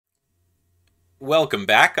Welcome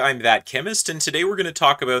back, I'm that chemist, and today we're going to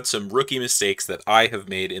talk about some rookie mistakes that I have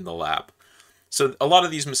made in the lab. So a lot of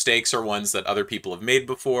these mistakes are ones that other people have made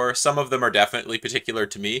before, some of them are definitely particular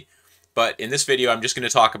to me, but in this video I'm just going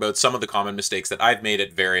to talk about some of the common mistakes that I've made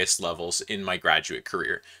at various levels in my graduate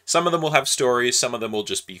career. Some of them will have stories, some of them will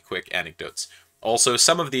just be quick anecdotes. Also,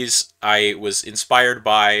 some of these I was inspired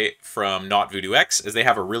by from Not Voodoo X, as they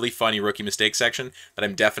have a really funny rookie mistake section that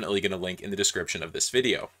I'm definitely going to link in the description of this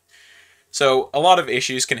video. So a lot of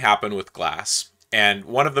issues can happen with glass. And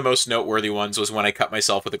one of the most noteworthy ones was when I cut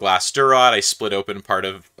myself with a glass stir rod. I split open part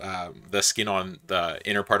of the skin on the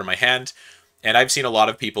inner part of my hand. And I've seen a lot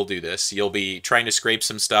of people do this. You'll be trying to scrape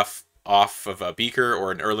some stuff off of a beaker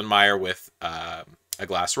or an Erlenmeyer with a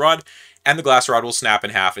glass rod, and the glass rod will snap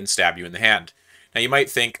in half and stab you in the hand. Now you might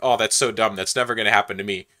think, oh, that's so dumb, that's never going to happen to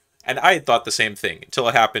me. And I had thought the same thing until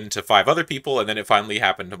it happened to 5 other people, and then it finally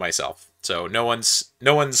happened to myself. So no one's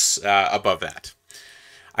above that.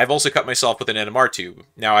 I've also cut myself with an NMR tube.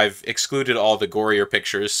 Now I've excluded all the gorier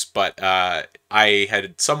pictures, but I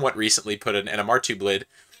had somewhat recently put an NMR tube lid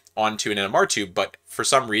onto an NMR tube, but for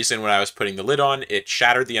some reason when I was putting the lid on, it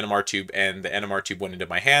shattered the NMR tube and the NMR tube went into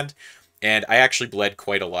my hand, and I actually bled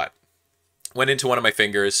quite a lot. Went into one of my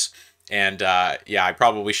fingers, and yeah, I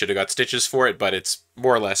probably should have got stitches for it, but it's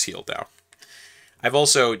more or less healed now. I've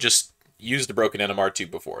also just used a broken NMR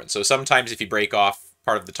tube before, and so sometimes if you break off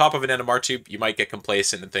part of the top of an NMR tube, you might get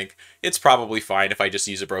complacent and think, it's probably fine if I just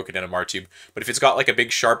use a broken NMR tube. But if it's got like a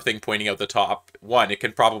big sharp thing pointing out the top, one, it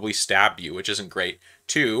can probably stab you, which isn't great.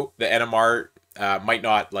 Two, the NMR might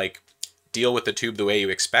not like deal with the tube the way you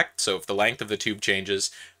expect, so if the length of the tube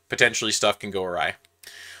changes, potentially stuff can go awry.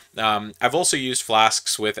 I've also used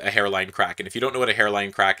flasks with a hairline crack, and if you don't know what a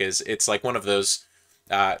hairline crack is, it's like one of those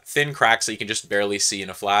thin cracks that you can just barely see in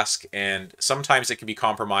a flask, and sometimes it can be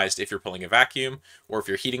compromised if you're pulling a vacuum or if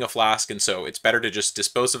you're heating a flask, and so it's better to just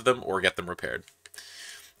dispose of them or get them repaired.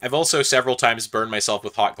 I've also several times burned myself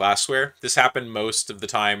with hot glassware. This happened most of the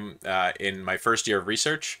time in my first year of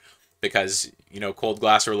research, because, you know, cold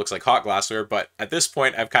glassware looks like hot glassware, but at this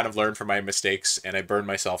point I've kind of learned from my mistakes and I burn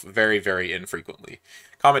myself very, very infrequently.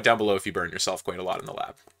 Comment down below if you burn yourself quite a lot in the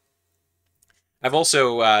lab. I've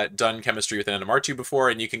also done chemistry with an NMR tube before,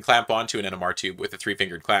 and you can clamp onto an NMR tube with a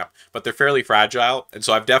 3-fingered clamp, but they're fairly fragile, and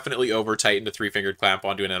so I've definitely over-tightened a 3-fingered clamp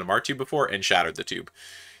onto an NMR tube before and shattered the tube.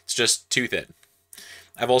 It's just too thin.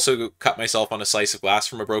 I've also cut myself on a slice of glass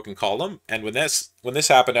from a broken column, and when this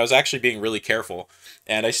happened, I was actually being really careful,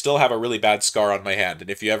 and I still have a really bad scar on my hand, and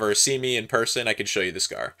if you ever see me in person, I can show you the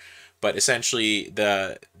scar. But essentially,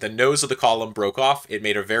 the nose of the column broke off. It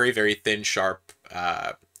made a very, very thin, sharp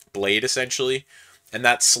blade, essentially, and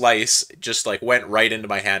that slice just like went right into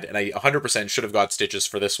my hand, and I 100% should have got stitches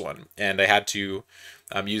for this one, and I had to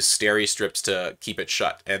use steri strips to keep it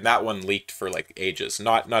shut, and that one leaked for like ages.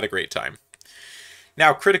 Not a great time.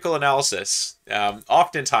 Now, critical analysis.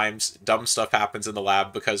 Oftentimes, dumb stuff happens in the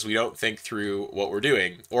lab because we don't think through what we're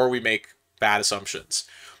doing, or we make bad assumptions.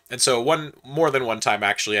 And so more than one time,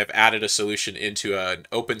 actually, I've added a solution into an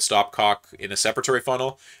open stopcock in a separatory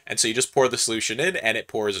funnel. And so you just pour the solution in, and it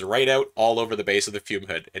pours right out all over the base of the fume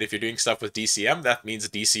hood. And if you're doing stuff with DCM, that means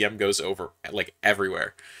DCM goes over, like,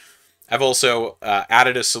 everywhere. I've also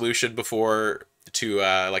added a solution before to,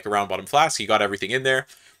 like, a round bottom flask. You got everything in there.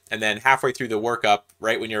 And then halfway through the workup,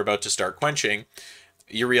 right when you're about to start quenching,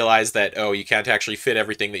 you realize that, oh, you can't actually fit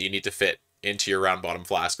everything that you need to fit into your round bottom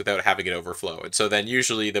flask without having it overflow. And so then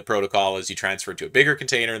usually the protocol is you transfer it to a bigger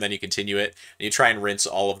container, and then you continue it, and you try and rinse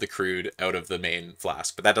all of the crude out of the main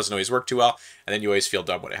flask. But that doesn't always work too well, and then you always feel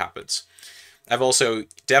dumb when it happens. I've also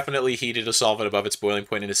definitely heated a solvent above its boiling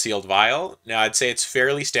point in a sealed vial. Now, I'd say it's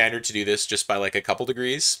fairly standard to do this just by like a couple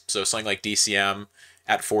degrees. So something like DCM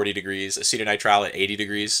at 40 degrees, acetonitrile at 80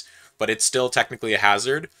 degrees, but it's still technically a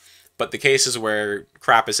hazard. But the cases where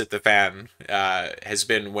crap has hit the fan has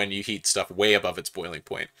been when you heat stuff way above its boiling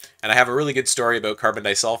point. And I have a really good story about carbon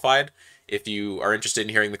disulfide. If you are interested in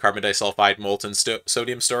hearing the carbon disulfide molten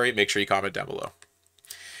sodium story, make sure you comment down below.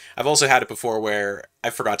 I've also had it before where I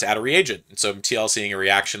forgot to add a reagent. And so I'm TLCing a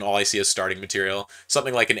reaction, all I see is starting material,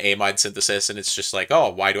 something like an amide synthesis, and it's just like, oh,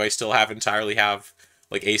 why do I still entirely have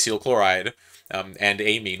like acyl chloride and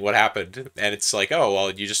amine? What happened? And it's like, oh,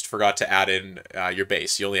 well, you just forgot to add in your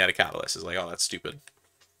base. You only had a catalyst. It's like, oh, that's stupid.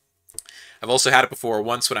 I've also had it before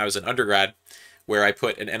once when I was an undergrad where I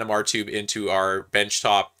put an NMR tube into our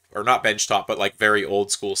benchtop, or not benchtop, but like very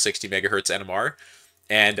old school 60 megahertz NMR.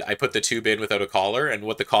 And I put the tube in without a collar, and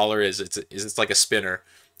what the collar is, it's like a spinner,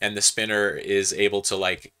 and the spinner is able to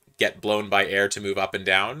like get blown by air to move up and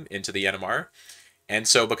down into the NMR. And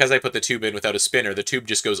so because I put the tube in without a spinner, the tube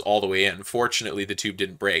just goes all the way in. Fortunately, the tube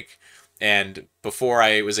didn't break. And before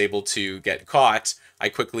I was able to get caught, I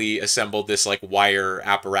quickly assembled this like wire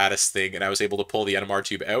apparatus thing, and I was able to pull the NMR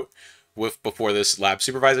tube out with before this lab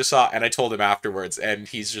supervisor saw. And I told him afterwards, and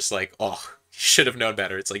he's just like, "Oh, you should have known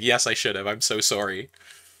better." It's like, yes, I should have. I'm so sorry.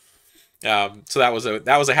 So that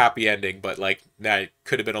was a happy ending, but like, nah, it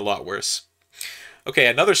could have been a lot worse. Okay,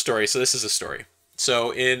 another story. So this is a story.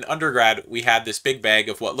 So in undergrad, we had this big bag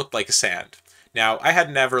of what looked like sand. Now, I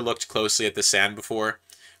had never looked closely at the sand before,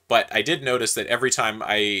 but I did notice that every time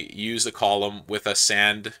I use a column with a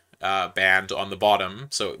sand band on the bottom,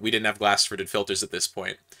 so we didn't have glass-fitted filters at this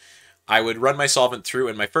point, I would run my solvent through,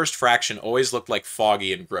 and my first fraction always looked like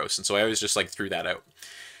foggy and gross, and so I always just like threw that out.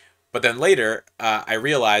 But then later, I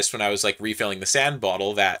realized when I was like refilling the sand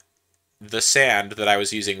bottle that the sand that I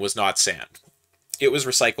was using was not sand. It was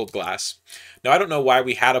recycled glass. Now, I don't know why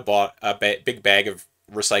we had big bag of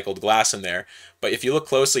recycled glass in there, but if you look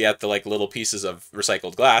closely at the like little pieces of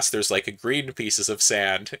recycled glass, there's like green pieces of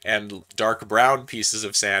sand and dark brown pieces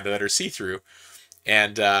of sand that are see-through.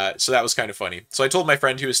 And so that was kind of funny. So I told my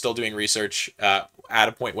friend who was still doing research at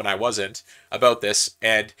a point when I wasn't about this,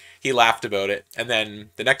 and he laughed about it. And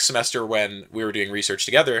then the next semester when we were doing research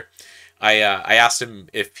together, I asked him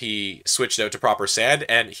if he switched out to proper sand,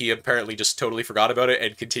 and he apparently just totally forgot about it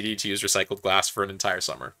and continued to use recycled glass for an entire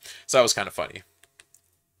summer. So that was kind of funny.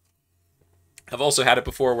 I've also had it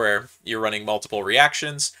before where you're running multiple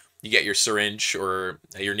reactions. You get your syringe or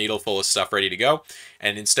your needle full of stuff ready to go,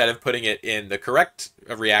 and instead of putting it in the correct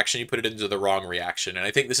reaction, you put it into the wrong reaction. And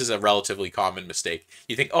I think this is a relatively common mistake.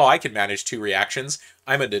 You think, oh, I can manage 2 reactions.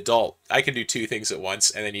 I'm an adult. I can do 2 things at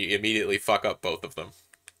once, and then you immediately fuck up both of them.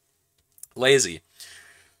 Lazy.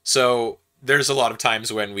 So there's a lot of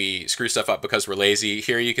times when we screw stuff up because we're lazy.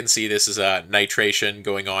 Here you can see this is a nitration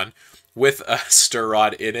going on with a stir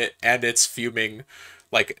rod in it, and it's fuming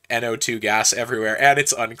like NO2 gas everywhere, and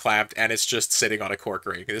it's unclamped, and it's just sitting on a cork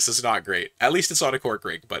ring. This is not great. At least it's on a cork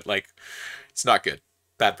ring, but like, it's not good.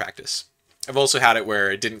 Bad practice. I've also had it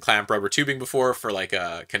where it didn't clamp rubber tubing before for like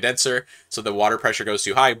a condenser, so the water pressure goes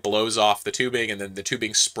too high, blows off the tubing, and then the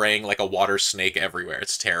tubing spraying like a water snake everywhere.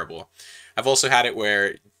 It's terrible. I've also had it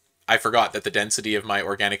where I forgot that the density of my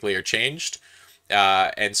organic layer changed,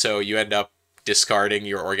 and so you end up discarding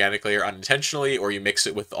your organic layer unintentionally, or you mix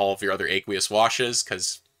it with all of your other aqueous washes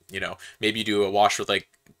because, you know, maybe you do a wash with like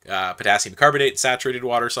potassium carbonate, saturated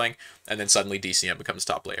water or something, and then suddenly DCM becomes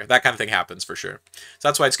top layer. That kind of thing happens for sure. So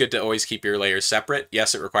that's why it's good to always keep your layers separate.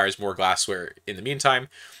 Yes, it requires more glassware in the meantime,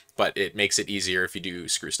 but it makes it easier if you do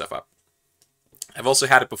screw stuff up. I've also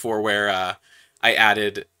had it before where I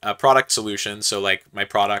added a product solution, so like my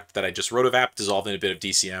product that I just rotovap dissolved in a bit of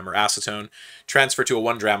DCM or acetone, transfer to a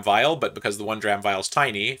 1 gram vial, but because the 1 gram vial is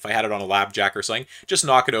tiny, if I had it on a lab jack or something, just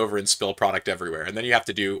knock it over and spill product everywhere. And then you have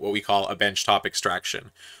to do what we call a benchtop extraction.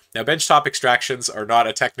 Now, benchtop extractions are not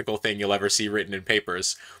a technical thing you'll ever see written in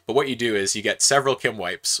papers, but what you do is you get several Kim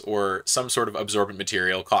wipes or some sort of absorbent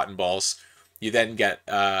material, cotton balls. You then get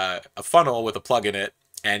a funnel with a plug in it,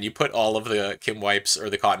 and you put all of the Kim wipes or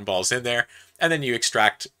the cotton balls in there, and then you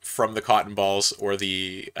extract from the cotton balls or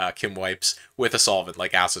the Kim wipes with a solvent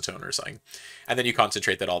like acetone or something. And then you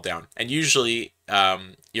concentrate that all down. And usually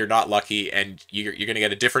you're not lucky, and you're going to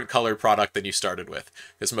get a different colored product than you started with,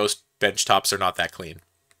 because most bench tops are not that clean.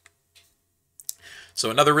 So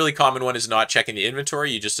another really common one is not checking the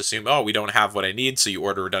inventory. You just assume, oh, we don't have what I need, so you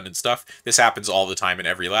order redundant stuff. This happens all the time in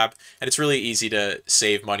every lab, and it's really easy to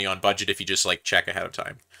save money on budget if you just like check ahead of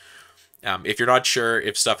time. If you're not sure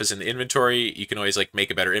if stuff is in the inventory, you can always like make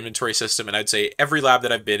a better inventory system, and I'd say every lab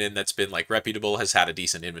that I've been in that's been like reputable has had a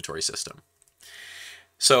decent inventory system.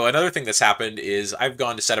 So another thing that's happened is I've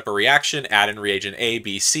gone to set up a reaction, add in reagent A,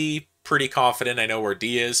 B, C, pretty confident I know where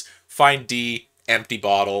D is, find D, empty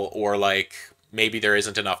bottle, or like maybe there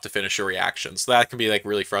isn't enough to finish a reaction. So that can be like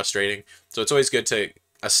really frustrating. So it's always good to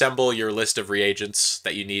assemble your list of reagents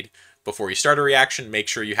that you need before you start a reaction. Make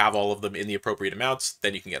sure you have all of them in the appropriate amounts,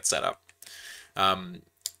 then you can get set up.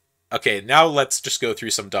 Okay, now let's just go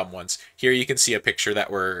through some dumb ones. Here you can see a picture that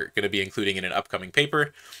we're going to be including in an upcoming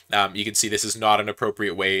paper. You can see this is not an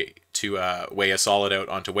appropriate way to weigh a solid out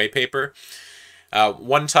onto weigh paper.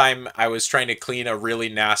 One time I was trying to clean a really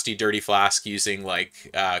nasty dirty flask using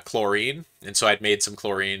like chlorine, and so I'd made some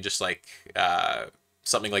chlorine, just like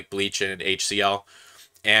something like bleach and HCl,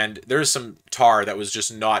 and there's some tar that was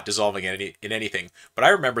just not dissolving in anything. But I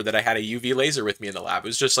remember that I had a UV laser with me in the lab. It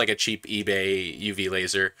was just like a cheap eBay UV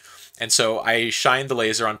laser, and so I shined the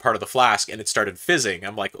laser on part of the flask, and it started fizzing.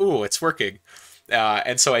 I'm like, ooh, it's working.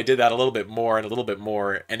 And so I did that a little bit more and a little bit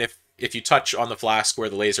more, and if you touch on the flask where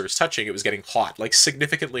the laser was touching, it was getting hot, like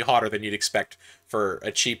significantly hotter than you'd expect for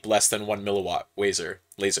a cheap less than 1 milliwatt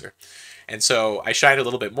laser. And so I shine a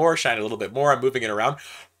little bit more, I'm moving it around,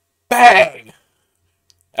 bang!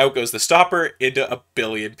 Out goes the stopper into a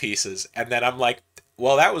billion pieces. And then I'm like,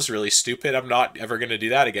 well, that was really stupid. I'm not ever going to do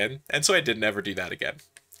that again. And so I didn't ever do that again.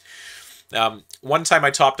 One time I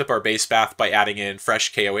topped up our base bath by adding in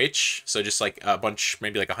fresh KOH. So just like a bunch,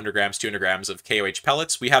 maybe like 100 grams, 200 grams of KOH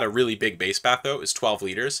pellets. We had a really big base bath though. It was 12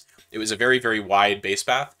 liters. It was a very, very wide base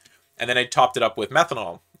bath. And then I topped it up with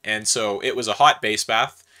methanol. And so it was a hot base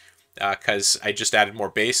bath because I just added more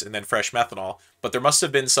base and then fresh methanol. But there must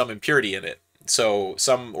have been some impurity in it. So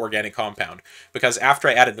some organic compound. Because after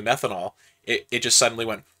I added the methanol, it just suddenly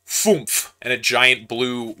went foomph, and a giant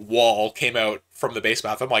blue wall came out from the base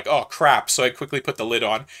bath. I'm like, oh crap. So I quickly put the lid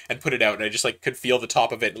on and put it out, and I just like could feel the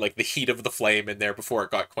top of it, like the heat of the flame in there before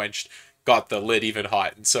it got quenched, got the lid even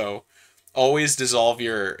hot. And so always dissolve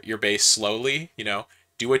your base slowly, you know,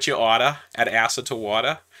 do what you oughta, add acid to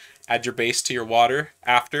water, add your base to your water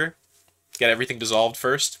after, get everything dissolved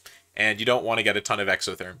first, and you don't want to get a ton of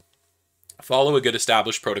exotherm. Follow a good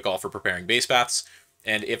established protocol for preparing base baths.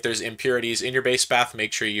 And if there's impurities in your base bath,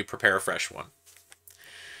 make sure you prepare a fresh one.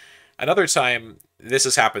 Another time, this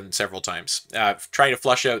has happened several times, trying to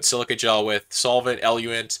flush out silica gel with solvent,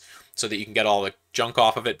 eluent, so that you can get all the junk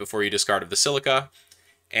off of it before you discard of the silica.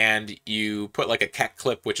 And you put like a keck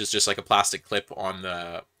clip, which is just like a plastic clip on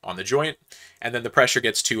the joint, and then the pressure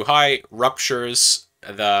gets too high, ruptures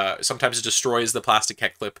sometimes it destroys the plastic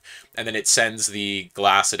head clip, and then it sends the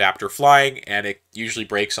glass adapter flying, and it usually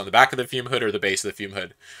breaks on the back of the fume hood or the base of the fume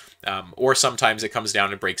hood. Or sometimes it comes down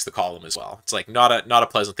and breaks the column as well. It's like not a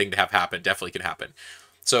pleasant thing to have happen. Definitely can happen.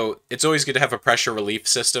 So it's always good to have a pressure relief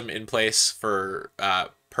system in place for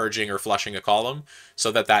purging or flushing a column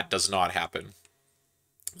so that does not happen.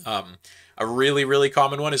 A really, really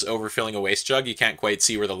common one is overfilling a waste jug. You can't quite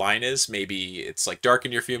see where the line is. Maybe it's like dark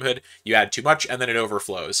in your fume hood. You add too much and then it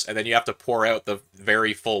overflows. And then you have to pour out the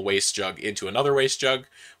very full waste jug into another waste jug,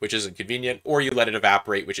 which isn't convenient. Or you let it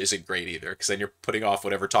evaporate, which isn't great either, because then you're putting off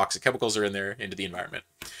whatever toxic chemicals are in there into the environment.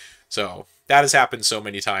 So that has happened so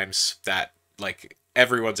many times that like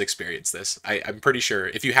everyone's experienced this. I'm pretty sure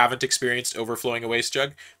if you haven't experienced overflowing a waste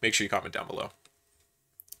jug, make sure you comment down below.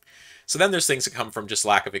 So then there's things that come from just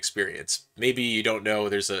lack of experience. Maybe you don't know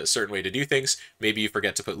there's a certain way to do things. Maybe you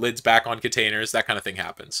forget to put lids back on containers. That kind of thing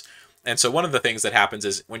happens. And so one of the things that happens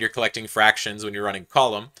is when you're collecting fractions, when you're running a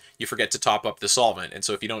column, you forget to top up the solvent. And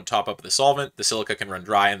so if you don't top up the solvent, the silica can run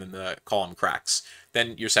dry and then the column cracks.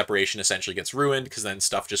 Then your separation essentially gets ruined because then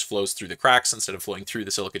stuff just flows through the cracks instead of flowing through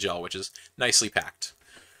the silica gel, which is nicely packed.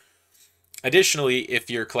 Additionally, if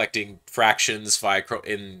you're collecting fractions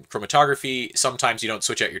in chromatography, sometimes you don't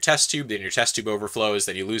switch out your test tube, then your test tube overflows,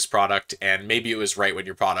 then you lose product, and maybe it was right when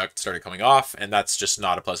your product started coming off, and that's just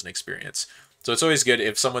not a pleasant experience. So it's always good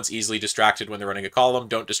if someone's easily distracted when they're running a column,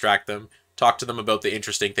 don't distract them. Talk to them about the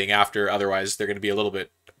interesting thing after, otherwise they're going to be a little bit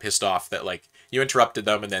pissed off that like you interrupted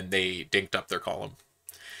them and then they dinked up their column.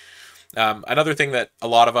 Another thing that a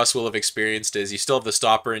lot of us will have experienced is you still have the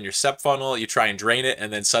stopper in your SEP funnel, you try and drain it,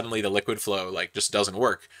 and then suddenly the liquid flow like just doesn't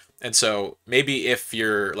work. And so maybe if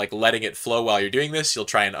you're like letting it flow while you're doing this, you'll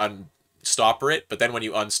try and unstopper it, but then when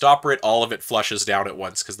you unstopper it, all of it flushes down at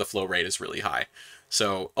once because the flow rate is really high.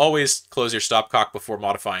 So always close your stopcock before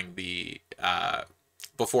modifying the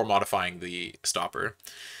stopper.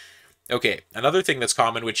 Okay, another thing that's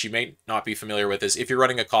common, which you may not be familiar with, is if you're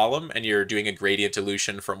running a column and you're doing a gradient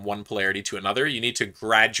dilution from one polarity to another, you need to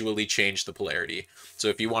gradually change the polarity. So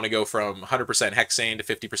if you want to go from 100% hexane to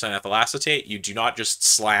 50% ethyl acetate, you do not just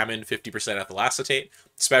slam in 50% ethyl acetate,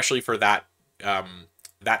 especially for that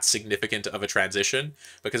significant of a transition,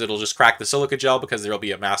 because it'll just crack the silica gel because there'll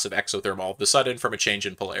be a massive exotherm all of a sudden from a change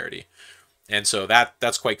in polarity. And so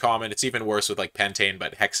that's quite common. It's even worse with like pentane,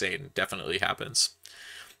 but hexane definitely happens.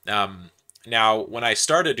 Now, when I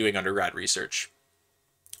started doing undergrad research,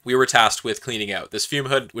 we were tasked with cleaning out this fume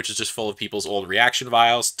hood, which is just full of people's old reaction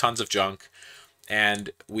vials, tons of junk, and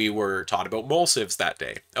we were taught about mole sieves that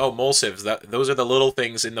day. Oh, mole sieves, those are the little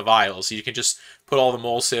things in the vials. You can just put all the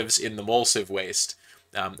mole sieves in the mole sieve waste.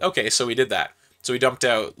 Okay, so we did that. So we dumped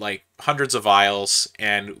out like hundreds of vials,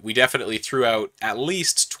 and we definitely threw out at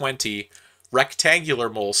least 20 rectangular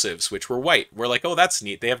mole sieves, which were white. We're like, oh, that's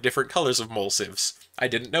neat. They have different colors of mole sieves. I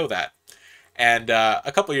didn't know that. And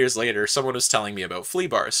a couple of years later, someone was telling me about flea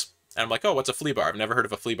bars. And I'm like, oh, what's a flea bar? I've never heard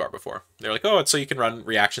of a flea bar before. They're like, oh, it's so you can run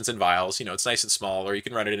reactions in vials. You know, it's nice and small, or you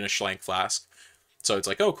can run it in a Schlenk flask. So it's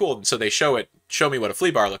like, oh, cool. And so they show me what a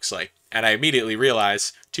flea bar looks like. And I immediately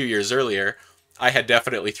realize 2 years earlier, I had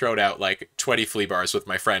definitely thrown out like 20 flea bars with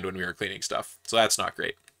my friend when we were cleaning stuff. So that's not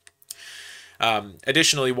great.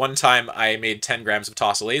 Additionally, one time I made 10 grams of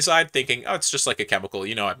tosyl azide thinking, oh, it's just like a chemical.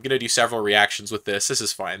 You know, I'm going to do several reactions with this. This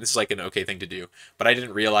is fine. This is like an okay thing to do. But I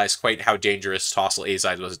didn't realize quite how dangerous tosyl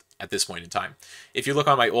azide was at this point in time. If you look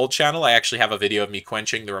on my old channel, I actually have a video of me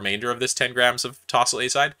quenching the remainder of this 10 grams of tosyl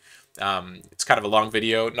azide. It's kind of a long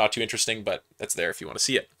video, not too interesting, but that's there if you want to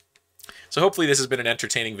see it. So hopefully this has been an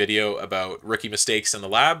entertaining video about rookie mistakes in the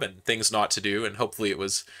lab and things not to do, and hopefully it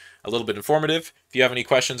was a little bit informative. If you have any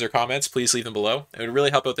questions or comments, please leave them below. It would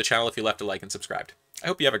really help out the channel if you left a like and subscribed. I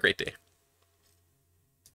hope you have a great day.